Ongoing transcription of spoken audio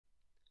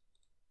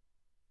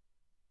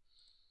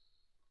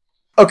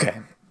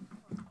Okay,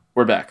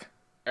 we're back.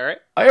 All right.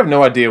 I have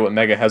no idea what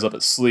Mega has up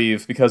its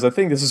sleeve because I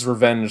think this is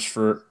revenge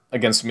for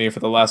against me for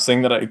the last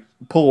thing that I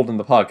pulled in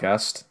the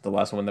podcast, the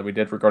last one that we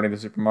did regarding the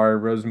Super Mario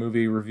Bros.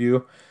 Movie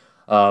review,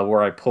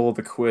 where I pulled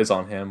the quiz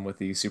on him with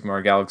the Super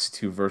Mario Galaxy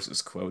 2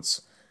 versus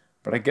quotes.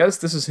 But I guess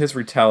this is his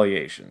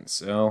retaliation,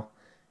 so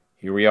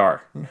here we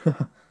are.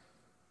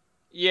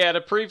 Yeah,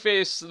 to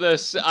preface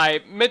this,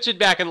 I mentioned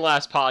back in the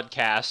last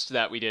podcast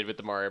that we did with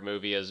the Mario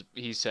movie, as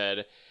he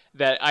said,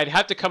 that I'd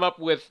have to come up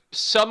with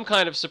some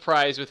kind of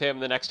surprise with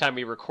him the next time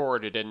we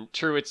recorded. And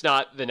true, it's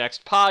not the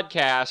next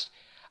podcast.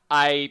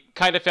 I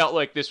kind of felt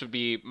like this would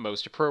be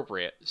most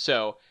appropriate.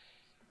 So,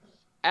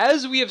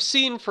 as we have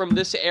seen from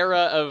this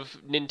era of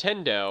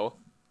Nintendo,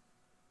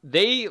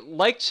 they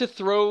like to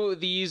throw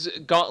these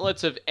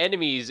gauntlets of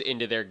enemies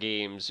into their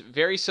games,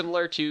 very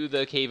similar to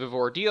the Cave of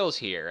Ordeals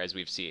here, as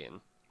we've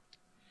seen.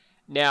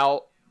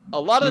 Now,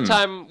 a lot of the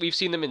time we've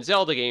seen them in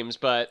Zelda games,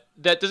 but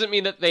that doesn't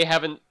mean that they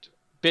haven't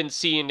been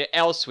seen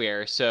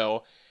elsewhere,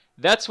 so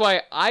that's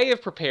why I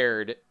have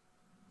prepared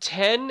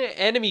 10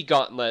 enemy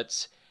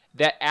gauntlets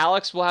that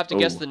Alex will have to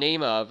guess the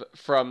name of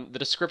from the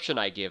description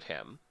I give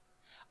him.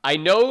 I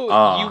know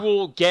you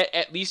will get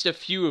at least a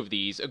few of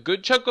these. A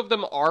good chunk of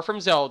them are from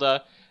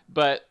Zelda,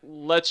 but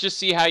let's just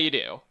see how you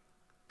do.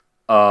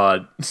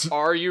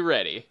 Are you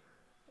ready?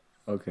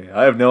 Okay,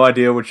 I have no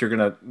idea what you're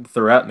gonna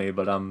throw at me,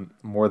 but I'm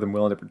more than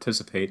willing to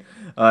participate.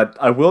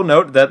 I will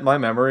note that my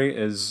memory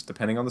is,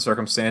 depending on the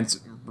circumstance,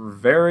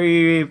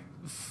 very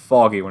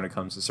foggy when it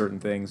comes to certain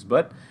things,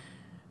 but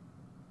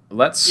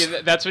let's...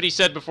 Yeah, that's what he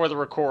said before the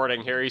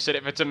recording here. He said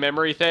if it's a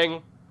memory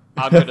thing,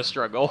 I'm gonna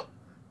struggle.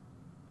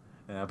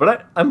 Yeah,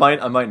 but I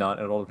might not,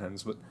 it all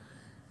depends, but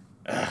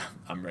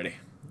I'm ready.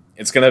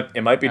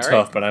 It might be all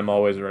tough, right. but I'm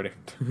always ready.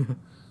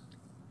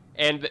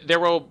 And there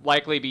will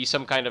likely be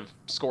some kind of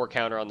score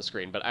counter on the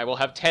screen, but I will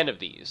have 10 of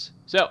these.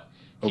 So,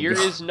 here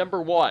is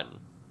number 1.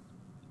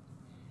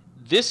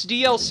 This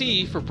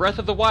DLC for Breath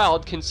of the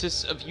Wild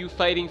consists of you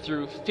fighting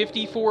through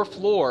 54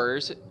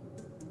 floors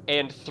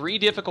and 3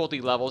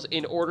 difficulty levels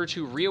in order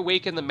to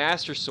reawaken the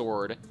Master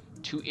Sword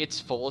to its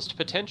fullest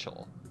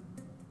potential.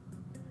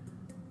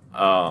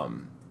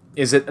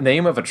 Is it the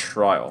name of a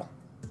trial?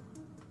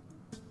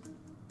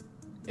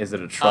 Is it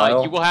a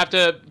trial? You will have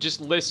to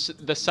just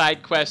list the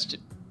side quest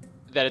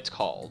that it's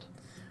called.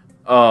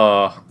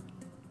 Like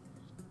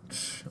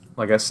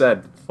I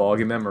said,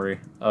 foggy memory.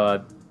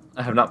 I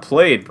have not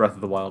played Breath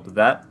of the Wild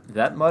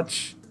that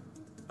much.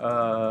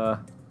 I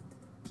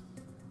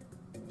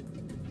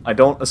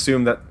don't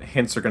assume that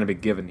hints are going to be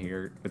given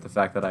here with the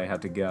fact that I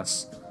have to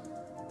guess.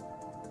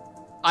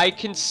 I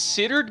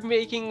considered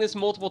making this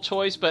multiple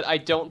choice, but I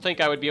don't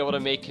think I would be able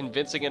to make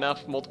convincing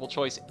enough multiple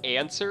choice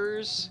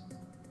answers.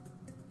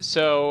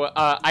 So,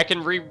 I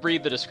can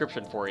reread the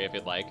description for you if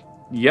you'd like.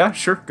 Yeah,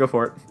 sure, go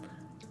for it.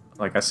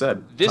 Like I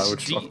said, this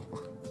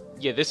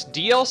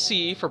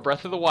DLC for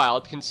Breath of the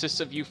Wild consists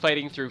of you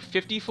fighting through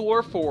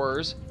 54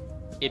 floors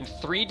in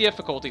 3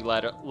 difficulty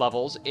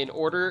levels in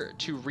order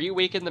to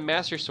reawaken the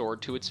Master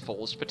Sword to its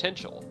fullest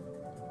potential.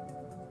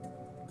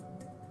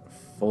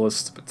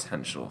 Fullest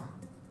potential.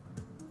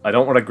 I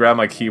don't want to grab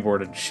my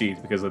keyboard and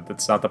cheat because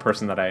it's not the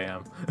person that I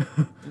am.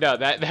 No,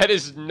 that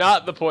is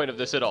not the point of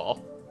this at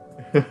all.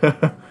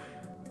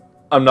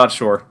 I'm not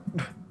sure.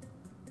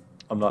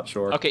 I'm not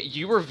sure. Okay,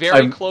 you were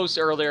very close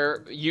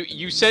earlier.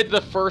 You said the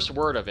first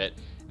word of it.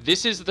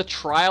 This is the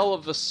Trial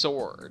of the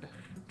Sword.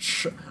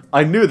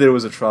 I knew there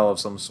was a trial of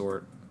some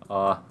sort.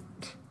 I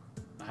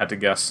had to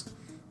guess.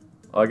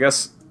 Well, I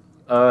guess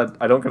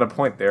I don't get a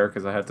point there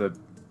because I had to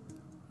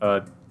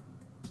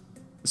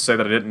say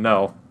that I didn't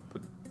know.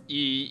 But...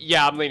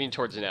 Yeah, I'm leaning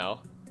towards no.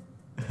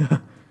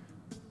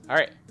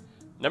 Alright,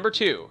 number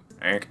 2.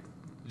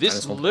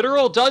 This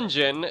literal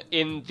dungeon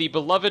in the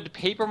beloved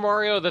Paper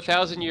Mario The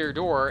Thousand Year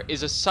Door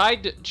is a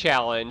side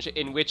challenge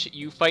in which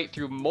you fight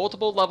through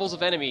multiple levels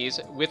of enemies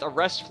with a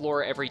rest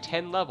floor every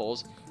 10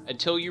 levels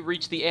until you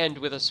reach the end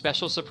with a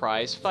special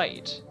surprise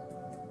fight.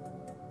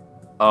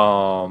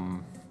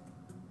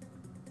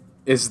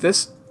 Is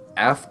this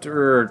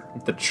after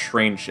the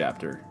train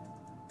chapter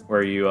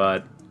where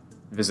you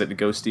visit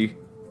Ghosty?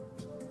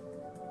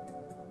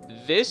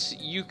 This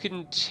you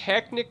can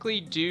technically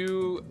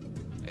do,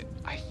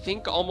 I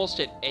think, almost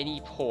at any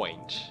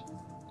point.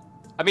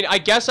 I mean, I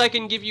guess I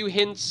can give you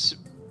hints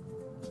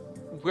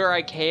where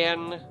I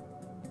can.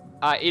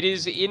 It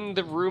is in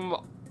the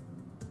room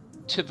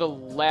to the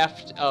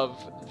left of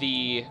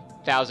the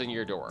Thousand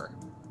Year Door,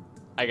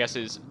 I guess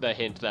is the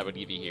hint that I would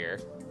give you here.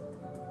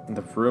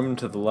 The room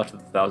to the left of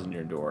the Thousand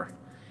Year Door.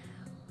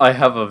 I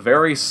have a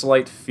very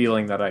slight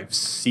feeling that I've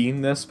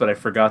seen this, but I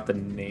forgot the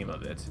name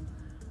of it.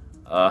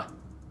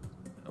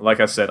 Like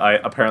I said, I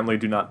apparently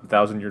do not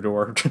Thousand Year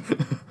Door.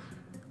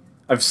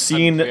 I've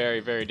seen... I'm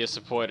very, very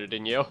disappointed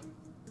in you.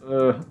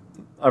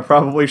 I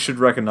probably should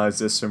recognize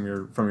this from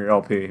your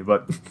LP,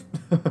 but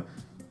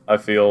I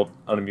feel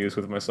unamused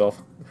with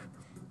myself.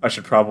 I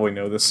should probably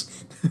know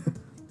this.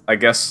 I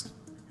guess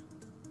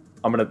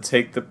I'm gonna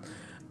take the...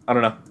 I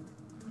don't know.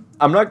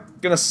 I'm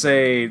not gonna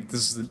say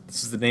this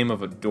is the name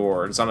of a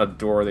door. It's not a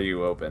door that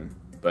you open,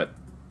 but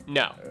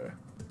No.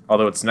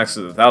 Although it's next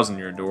to the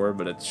 1,000-year door,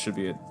 but it should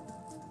be a...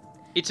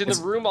 It's in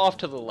the room off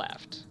to the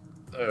left.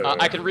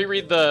 I can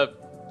reread the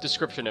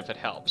description if it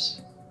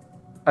helps.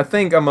 I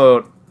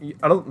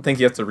don't think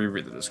you have to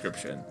reread the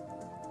description.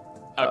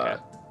 Okay.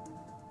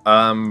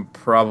 I'm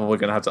probably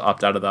gonna have to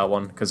opt out of that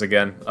one, because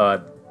again,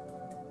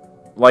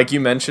 like you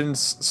mentioned,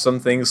 some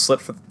things slip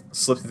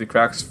through the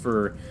cracks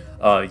for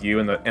you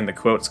in the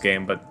quotes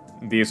game, but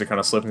these are kind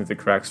of slipping through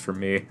the cracks for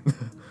me.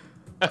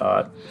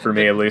 For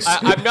me, at least.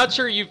 I'm not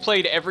sure you've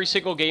played every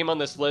single game on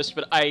this list,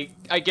 but I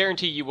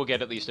guarantee you will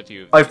get at least a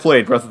few. I've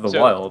played Breath of the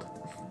Wild,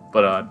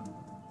 but I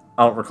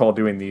don't recall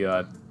doing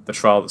the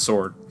Trial of the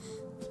Sword.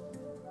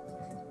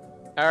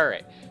 All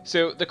right.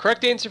 So the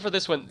correct answer for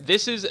this one,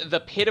 this is the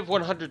Pit of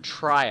 100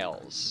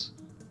 Trials.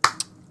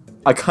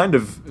 I kind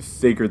of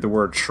figured the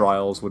word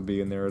trials would be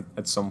in there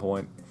at some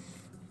point.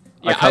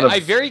 Yeah, I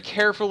very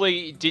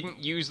carefully didn't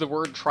use the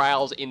word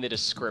trials in the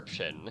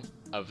description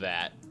of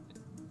that.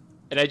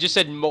 And I just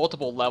said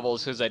multiple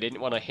levels because I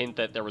didn't want to hint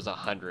that there was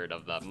 100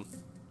 of them.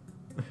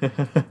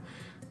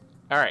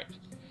 Alright.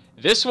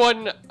 This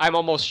one, I'm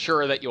almost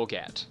sure that you'll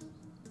get.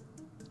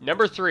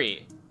 Number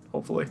 3.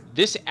 Hopefully.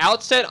 This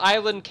Outset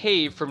Island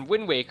cave from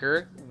Wind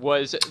Waker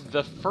was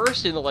the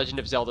first in the Legend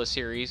of Zelda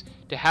series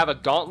to have a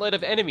gauntlet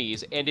of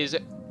enemies and is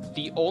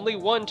the only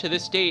one to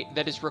this date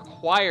that is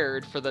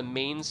required for the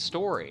main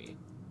story.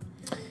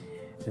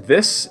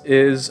 This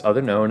is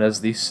other known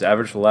as the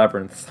Savage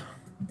Labyrinth.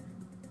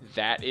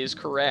 That is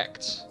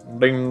correct.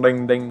 Ding,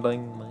 ding, ding,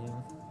 ding,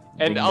 ding.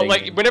 And ding,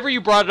 like, ding. whenever you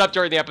brought it up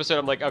during the episode,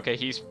 I'm like, okay,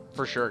 he's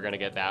for sure gonna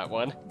get that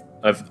one.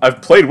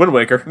 I've played Wind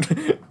Waker.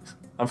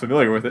 I'm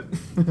familiar with it.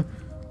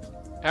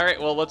 All right,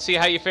 well, let's see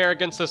how you fare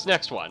against this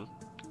next one.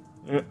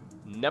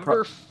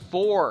 Number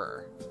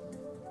 4.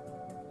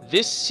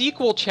 This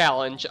sequel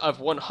challenge of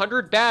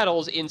 100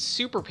 battles in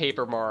Super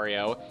Paper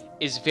Mario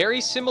is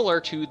very similar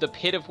to the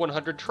Pit of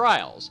 100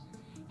 Trials.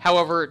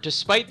 However,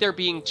 despite there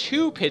being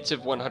 2 Pits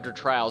of 100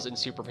 Trials in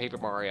Super Paper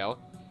Mario,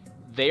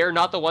 they are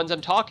not the ones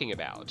I'm talking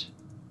about.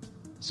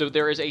 So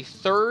there is a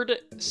third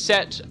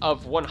set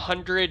of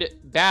 100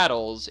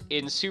 battles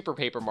in Super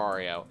Paper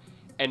Mario,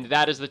 and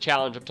that is the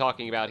challenge I'm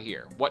talking about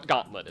here. What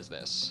gauntlet is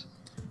this?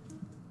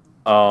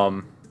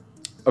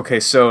 Okay,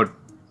 so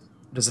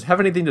does it have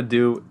anything to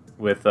do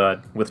with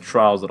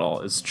trials at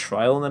all? Is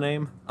trial in the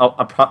name?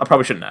 I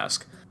probably shouldn't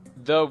ask.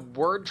 The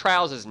word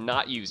trials is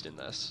not used in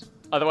this.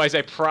 Otherwise,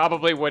 I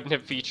probably wouldn't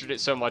have featured it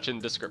so much in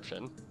the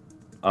description.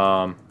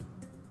 I'm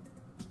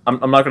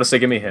not going to say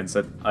give me hints.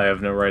 I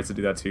have no right to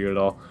do that to you at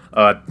all.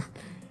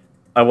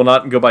 I will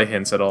not go by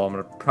hints at all. I'm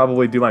going to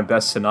probably do my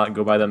best to not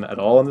go by them at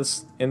all in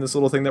this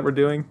little thing that we're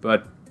doing,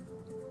 but...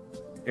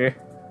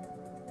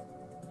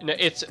 No,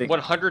 it's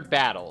 100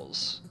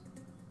 battles.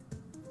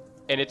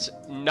 And it's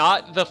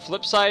not the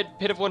flip side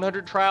Pit of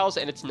 100 Trials,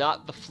 and it's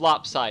not the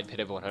flop side Pit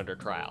of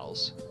 100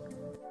 Trials.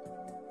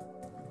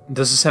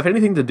 Does this have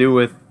anything to do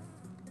with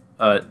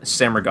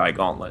Samurai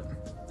Gauntlet?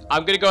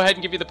 I'm going to go ahead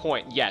and give you the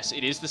point. Yes,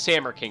 it is the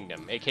Samur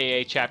Kingdom,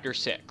 aka Chapter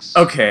 6.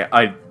 Okay,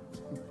 I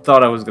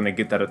thought I was going to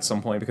get that at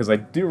some point, because I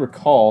do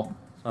recall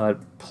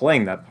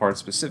playing that part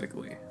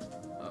specifically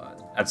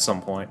at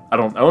some point. I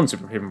don't own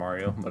Super Paper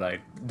Mario, but I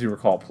do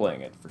recall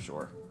playing it for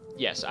sure.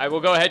 Yes, I will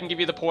go ahead and give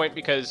you the point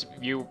because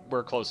you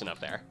were close enough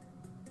there.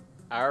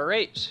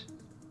 Alright.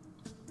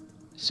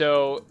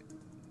 So,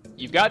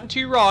 you've gotten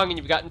 2 wrong and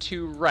you've gotten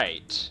 2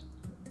 right.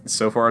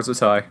 So far, it's a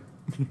tie.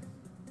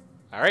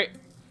 Alright.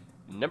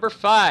 Number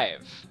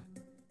 5.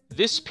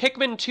 This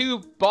Pikmin 2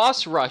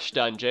 boss rush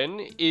dungeon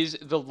is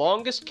the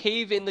longest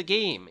cave in the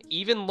game,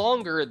 even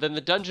longer than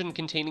the dungeon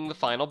containing the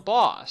final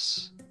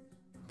boss.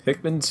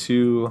 Pikmin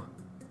 2,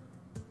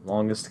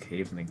 longest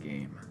cave in the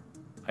game.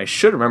 I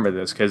should remember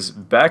this, because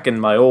back in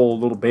my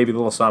old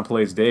Little Sonic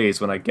Plays days,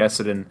 when I guessed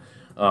it in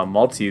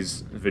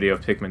Malty's video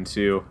of Pikmin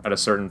 2 at a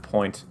certain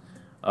point,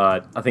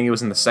 I think it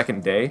was in the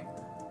second day,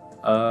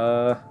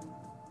 I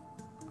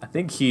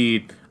think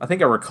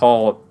I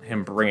recall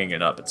him bringing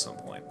it up at some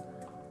point.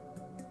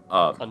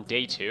 On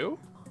day 2?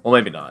 Well,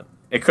 maybe not.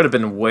 It could have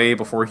been way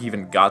before he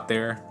even got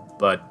there,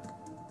 but...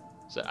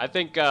 So I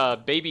think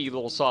Baby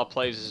Little Saw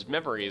Plays'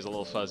 memory is a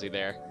little fuzzy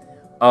there.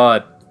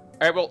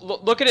 Alright, well,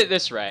 look at it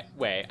this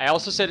way. I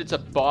also said it's a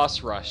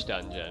boss rush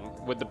dungeon.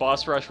 Would the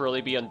boss rush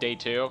really be on day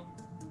 2?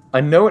 I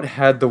know it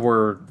had the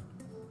word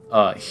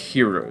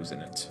heroes in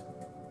it.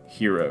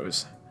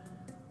 Heroes,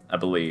 I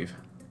believe.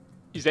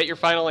 Is that your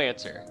final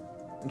answer?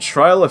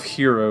 Trial of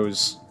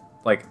Heroes,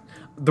 like,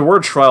 the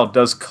word trial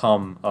does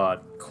come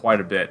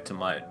quite a bit to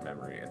my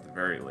memory, at the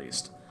very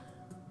least.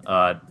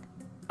 I'm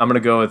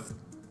gonna go with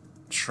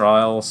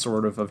Trial,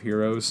 sort of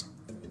Heroes.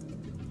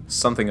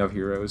 Something of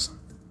Heroes.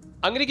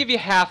 I'm gonna give you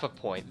half a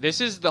point.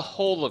 This is the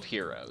whole of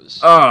Heroes.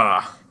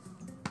 Ah!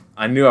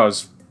 I knew I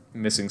was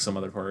missing some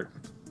other part.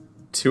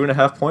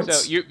 2.5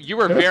 points? So you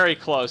were very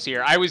close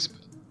here.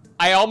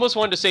 I almost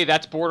wanted to say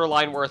that's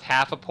borderline worth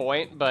half a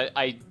point, but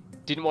I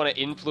didn't want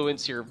to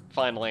influence your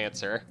final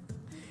answer.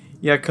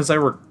 Yeah, because I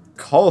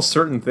recall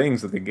certain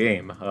things of the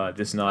game,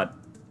 just not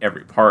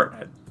every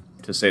part,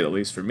 to say the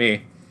least for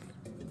me.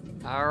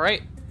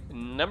 Alright,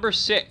 number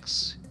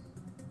 6.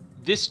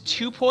 This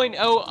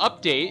 2.0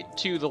 update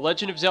to The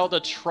Legend of Zelda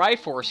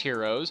Triforce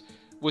Heroes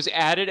was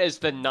added as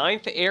the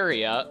 9th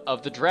area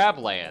of the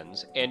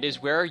Drablands, and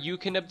is where you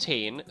can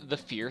obtain the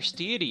Fierce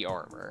Deity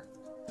armor.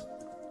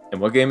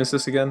 And what game is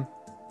this again?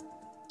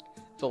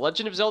 The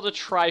Legend of Zelda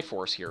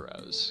Triforce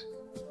Heroes.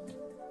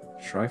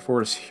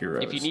 Triforce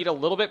Heroes. If you need a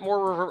little bit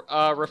more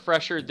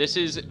refresher, this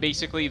is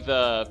basically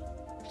the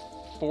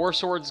Four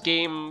Swords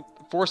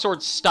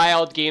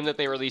styled game that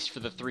they released for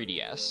the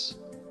 3DS.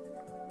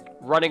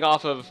 Running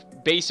off of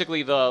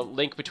basically the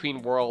Link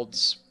Between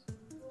Worlds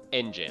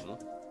engine.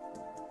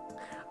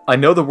 I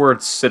know the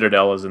word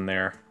Citadel is in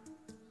there.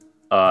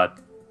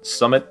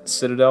 Summit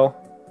Citadel?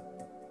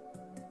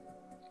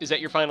 Is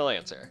that your final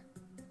answer?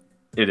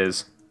 It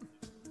is.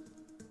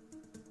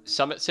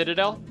 Summit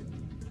Citadel?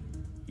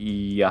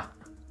 Yeah.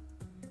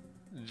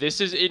 This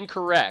is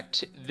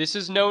incorrect. This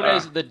is known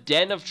as the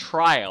Den of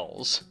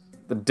Trials.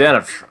 The Den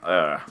of...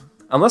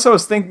 unless I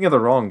was thinking of the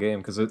wrong game,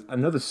 because I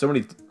know there's so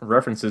many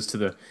references to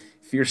the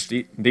Fierce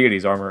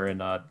Deity's armor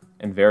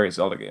in various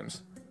Zelda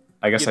games.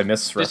 I guess I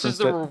misreferenced it. This is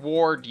the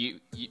reward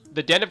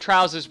the Den of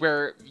Trials is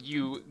where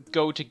you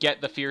go to get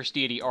the Fierce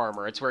Deity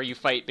armor. It's where you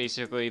fight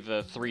basically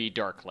the 3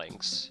 Dark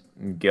Links.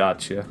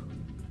 Gotcha.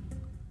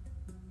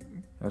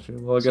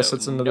 Well, I guess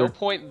that's another... No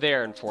point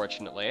there,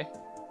 unfortunately.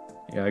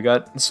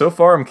 Yeah, so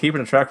far I'm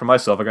keeping a track for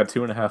myself. I got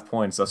 2.5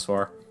 points thus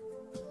far.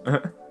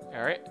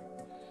 Alright.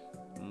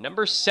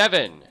 Number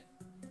 7.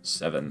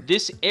 7.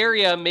 This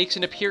area makes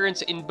an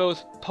appearance in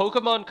both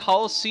Pokemon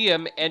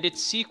Colosseum and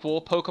its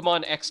sequel,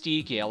 Pokemon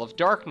XD Gale of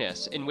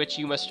Darkness, in which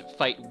you must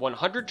fight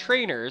 100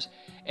 trainers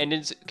and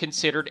is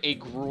considered a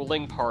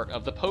grueling part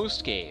of the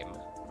post-game.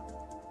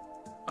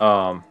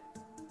 Fighting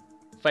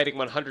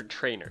 100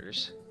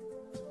 trainers.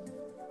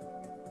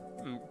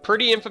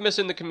 Pretty infamous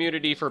in the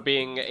community for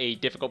being a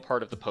difficult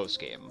part of the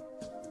post-game.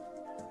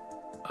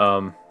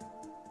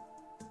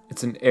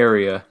 It's an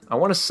area. I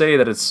want to say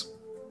that it's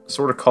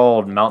sort of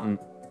called Mountain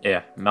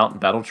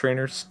Battle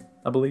Trainers,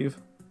 I believe.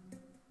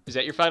 Is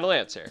that your final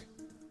answer?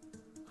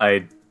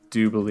 I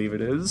do believe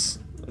it is.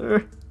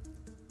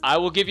 I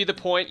will give you the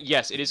point.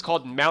 Yes, it is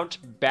called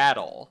Mount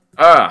Battle.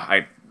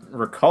 I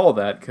recall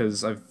that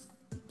because I've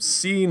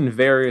seen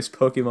various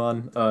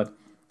Pokemon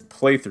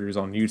playthroughs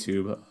on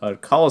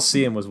YouTube.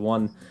 Colosseum was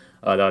one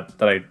that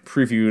I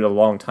previewed a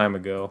long time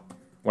ago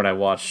when I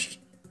watched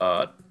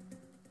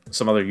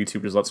some other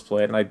YouTubers Let's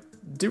Play it, and I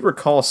do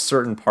recall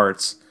certain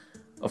parts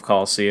of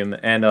Colosseum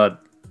and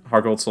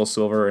Heart Gold, Soul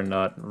Silver, and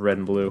Red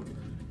and Blue,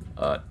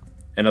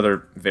 and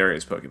other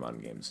various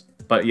Pokemon games.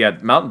 But yeah,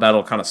 Mountain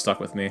Battle kind of stuck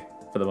with me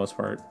for the most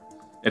part.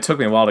 It took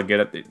me a while to get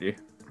it.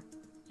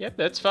 Yep,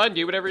 that's fine.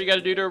 Do whatever you got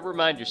to do to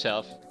remind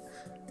yourself.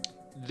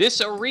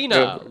 This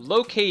arena,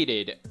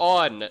 located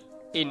on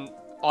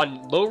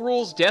Low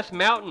Rule's Death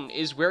Mountain,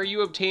 is where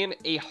you obtain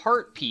a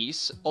heart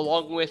piece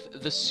along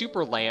with the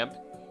Super Lamp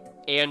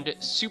and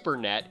Super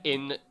Net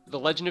in The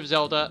Legend of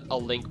Zelda: A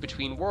Link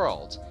Between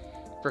Worlds,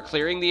 for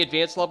clearing the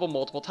advanced level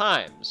multiple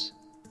times.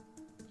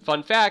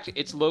 Fun fact,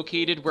 it's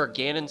located where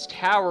Ganon's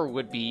Tower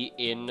would be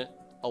in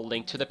A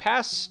Link to the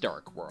Past's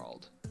Dark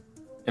World.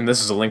 And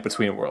this is A Link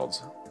Between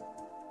Worlds.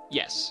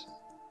 Yes.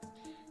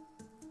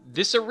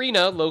 This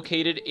arena,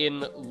 located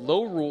in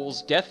Low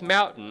Rule's Death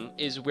Mountain,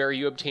 is where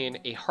you obtain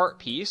a heart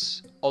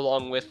piece,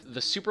 along with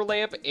the Super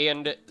Lamp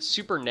and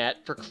Super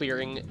Net for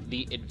clearing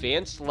the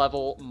advanced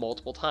level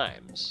multiple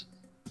times.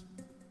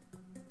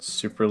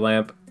 Super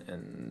Lamp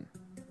and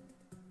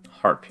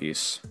heart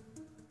piece.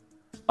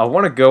 I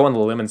want to go on the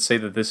limb and say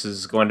that this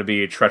is going to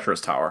be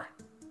Treacherous Tower.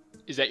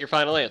 Is that your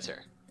final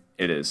answer?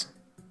 It is.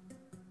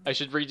 I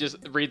should read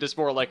this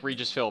more like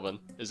Regis Philbin.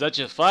 Is that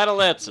your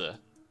final answer?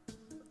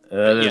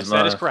 Yes,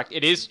 that is correct.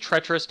 It is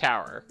Treacherous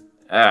Tower.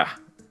 Ah.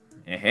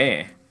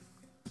 Hey.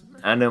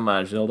 I know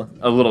my Zelda.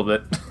 A little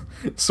bit.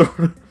 Sort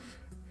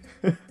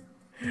of.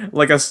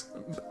 Like I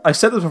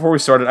said this before we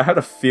started, I had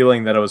a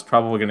feeling that I was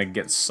probably going to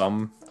get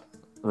some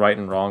right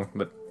and wrong,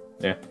 but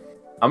yeah.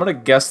 I'm going to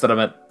guess that I'm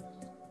at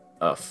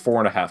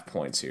 4.5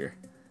 points here.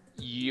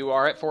 You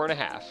are at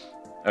 4.5.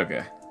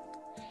 Okay.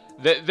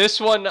 This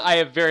one, I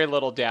have very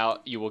little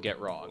doubt you will get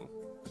wrong.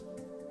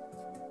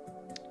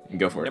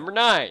 Go for it. Number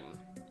 9.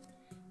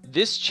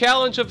 This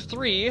challenge of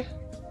 3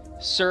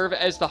 serve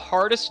as the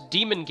hardest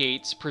demon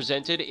gates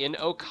presented in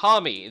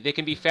Okami. They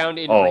can be found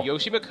in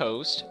Ryoshima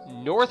Coast,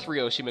 North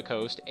Ryoshima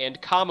Coast,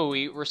 and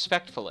Kamui,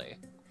 respectively.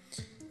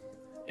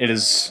 It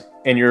is,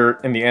 and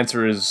the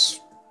answer is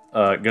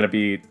going to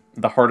be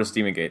the hardest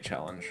demon gate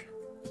challenge.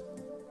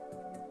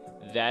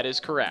 That is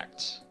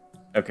correct.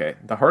 Okay,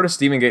 the hardest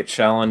demon gate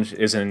challenge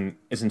is in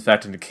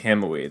fact in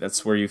Kamui.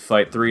 That's where you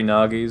fight 3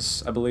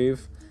 Nagis, I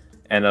believe,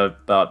 and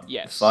about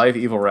 5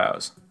 evil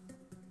Rows.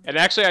 And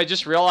actually, I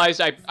just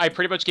realized I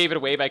pretty much gave it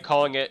away by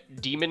calling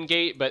it Demon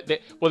Gate, but they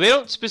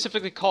don't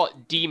specifically call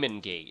it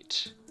Demon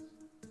Gate.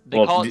 They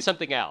call it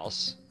something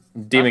else.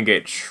 Demon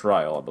Gate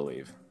Trial, I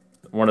believe.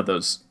 One of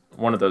those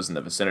in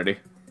the vicinity.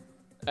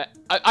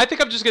 I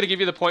think I'm just going to give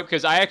you the point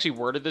because I actually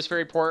worded this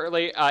very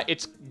poorly.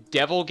 It's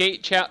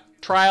Devilgate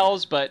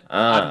trials, but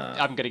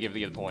I'm going to give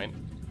you the point.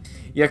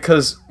 Yeah,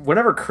 because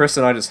whenever Chris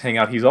and I just hang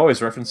out, he's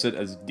always referenced it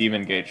as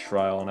Demon Gate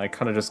Trial, and I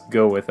kind of just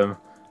go with him.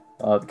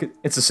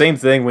 It's the same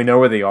thing. We know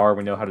where they are.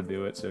 We know how to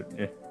do it. So,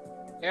 yeah.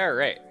 All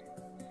right.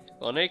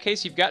 Well, in any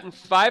case, you've gotten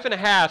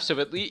 5.5,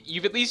 so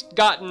you've at least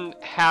gotten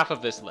half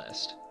of this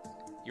list.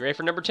 You ready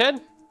for number 10?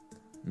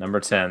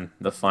 Number 10,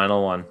 the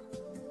final one.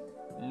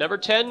 Number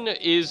 10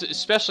 is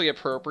especially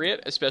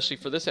appropriate, especially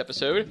for this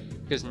episode,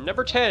 because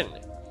number 10,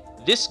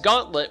 this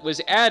gauntlet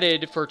was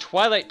added for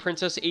Twilight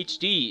Princess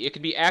HD. It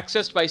can be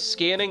accessed by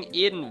scanning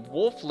in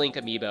Wolf Link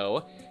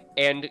amiibo,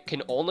 and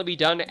can only be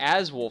done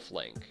as Wolf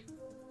Link.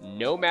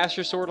 No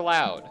Master Sword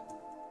allowed.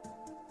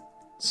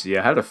 See,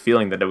 I had a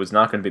feeling that it was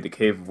not going to be the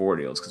Cave of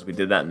Ordeals, because we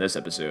did that in this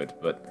episode,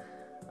 but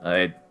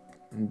I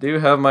do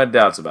have my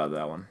doubts about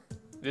that one.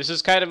 This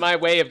is kind of my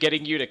way of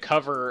getting you to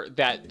cover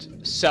that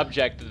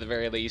subject, at the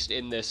very least,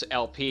 in this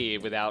LP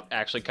without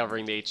actually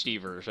covering the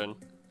HD version.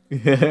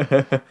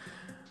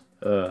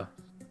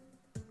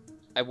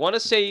 I want to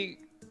say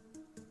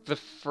the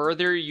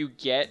further you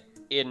get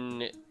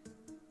in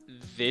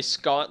this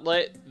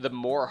gauntlet, the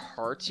more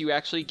hearts you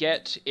actually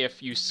get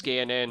if you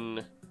scan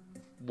in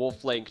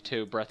Wolf Link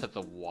to Breath of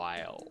the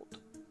Wild.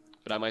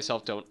 But I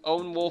myself don't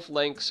own Wolf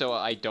Link, so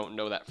I don't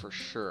know that for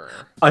sure.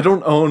 I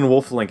don't own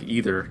Wolf Link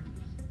either.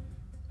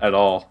 At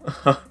all.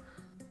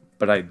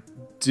 But I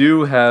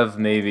do have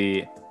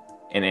maybe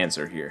an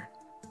answer here.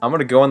 I'm going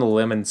to go on the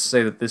limb and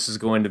say that this is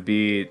going to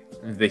be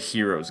the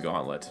Hero's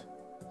Gauntlet.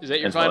 Is that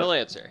your final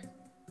answer?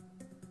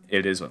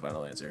 It is my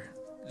final answer.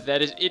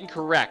 That is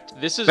incorrect.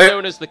 This is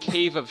known as the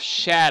Cave of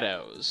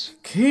Shadows.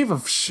 Cave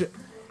of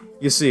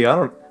You see, I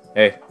don't...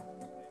 Hey.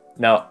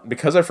 Now,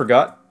 because I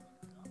forgot,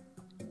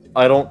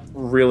 I don't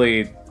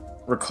really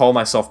recall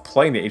myself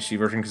playing the HD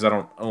version because I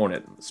don't own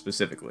it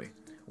specifically.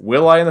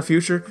 Will I in the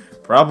future?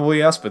 Probably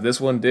yes, but this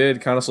one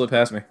did kind of slip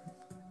past me.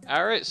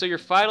 Alright, so your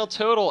final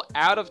total,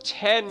 out of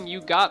 10,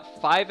 you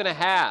got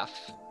 5.5.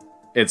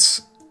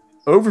 It's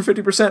over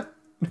 50%.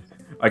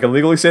 I can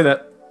legally say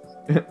that.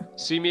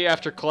 See me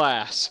after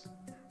class.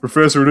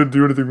 Professor, I didn't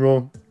do anything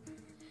wrong.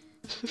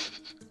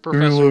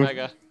 Professor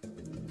Mega.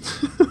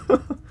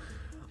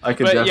 I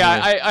can But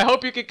yeah, I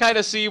hope you can kind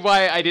of see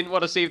why I didn't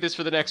want to save this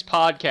for the next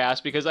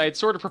podcast, because I had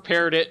sort of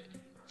prepared it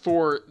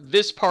for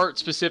this part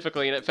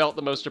specifically, and it felt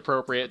the most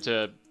appropriate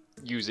to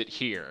use it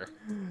here.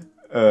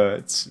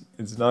 It's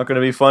not going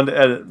to be fun to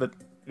edit, but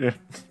yeah,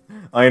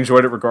 I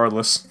enjoyed it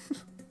regardless.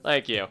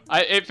 Thank you.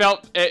 It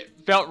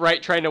felt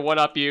right trying to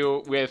one-up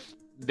you with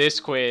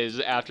this quiz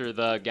after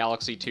the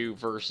Galaxy 2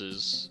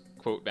 versus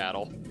quote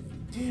battle.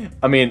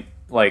 I mean,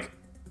 like,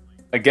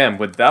 again,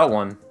 with that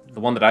one,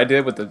 the one that I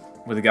did with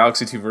the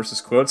Galaxy 2 versus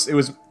quotes, it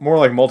was more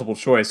like multiple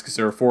choice because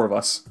there were 4 of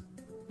us.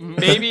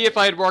 Maybe if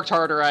I had worked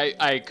harder,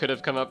 I could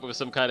have come up with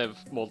some kind of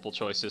multiple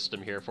choice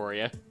system here for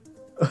you.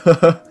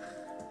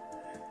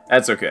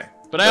 That's okay.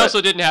 But I also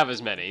didn't have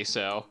as many,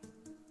 so...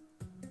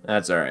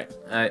 That's alright.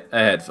 I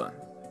had fun.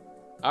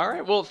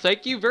 Alright, well,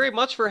 thank you very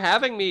much for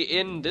having me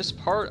in this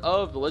part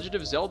of The Legend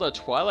of Zelda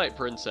Twilight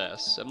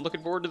Princess. I'm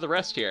looking forward to the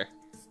rest here.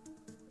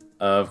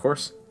 Of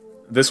course.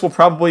 This will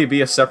probably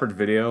be a separate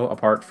video,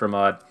 apart from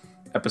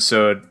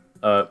episode,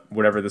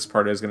 whatever this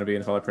part is going to be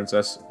in Twilight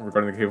Princess,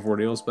 regarding the Cave of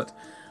Ordeals, but...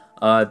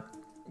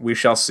 we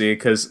shall see,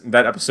 because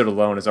that episode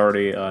alone is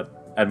already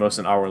at most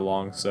an hour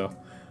long, so...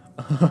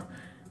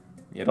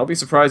 yeah, don't be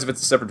surprised if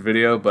it's a separate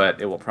video,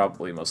 but it will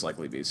probably most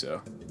likely be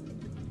so.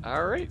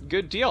 Alright,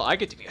 good deal. I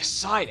get to be a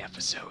side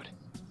episode.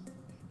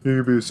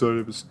 You can be a side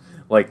episode.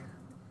 Like,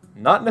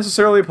 not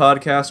necessarily a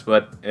podcast,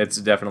 but it's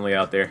definitely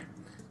out there.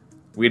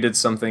 We did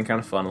something kind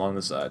of fun along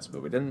the sides,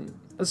 but we didn't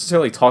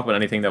necessarily talk about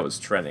anything that was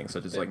trending,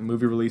 such as, like,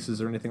 movie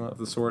releases or anything of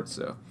the sort,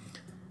 so...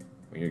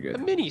 you're good. A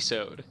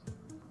mini-sode.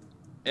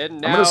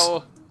 And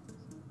now,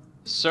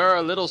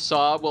 Sir Little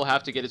Saw will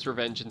have to get his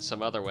revenge in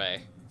some other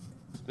way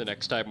the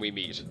next time we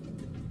meet.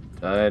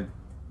 I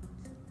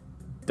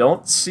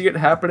don't see it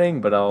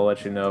happening, but I'll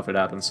let you know if it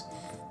happens.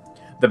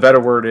 The better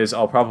word is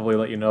I'll probably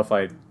let you know if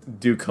I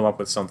do come up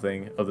with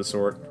something of the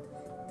sort.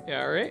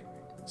 Yeah, alright.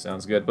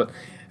 Sounds good. But,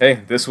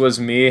 hey, this was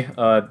me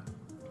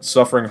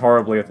suffering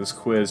horribly at this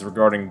quiz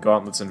regarding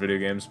gauntlets in video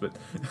games, but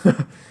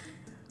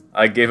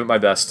I gave it my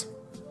best.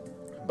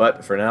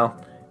 But, for now,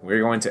 we're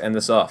going to end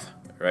this off.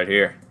 Right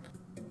here.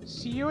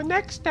 See you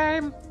next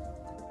time.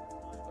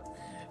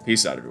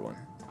 Peace out, everyone.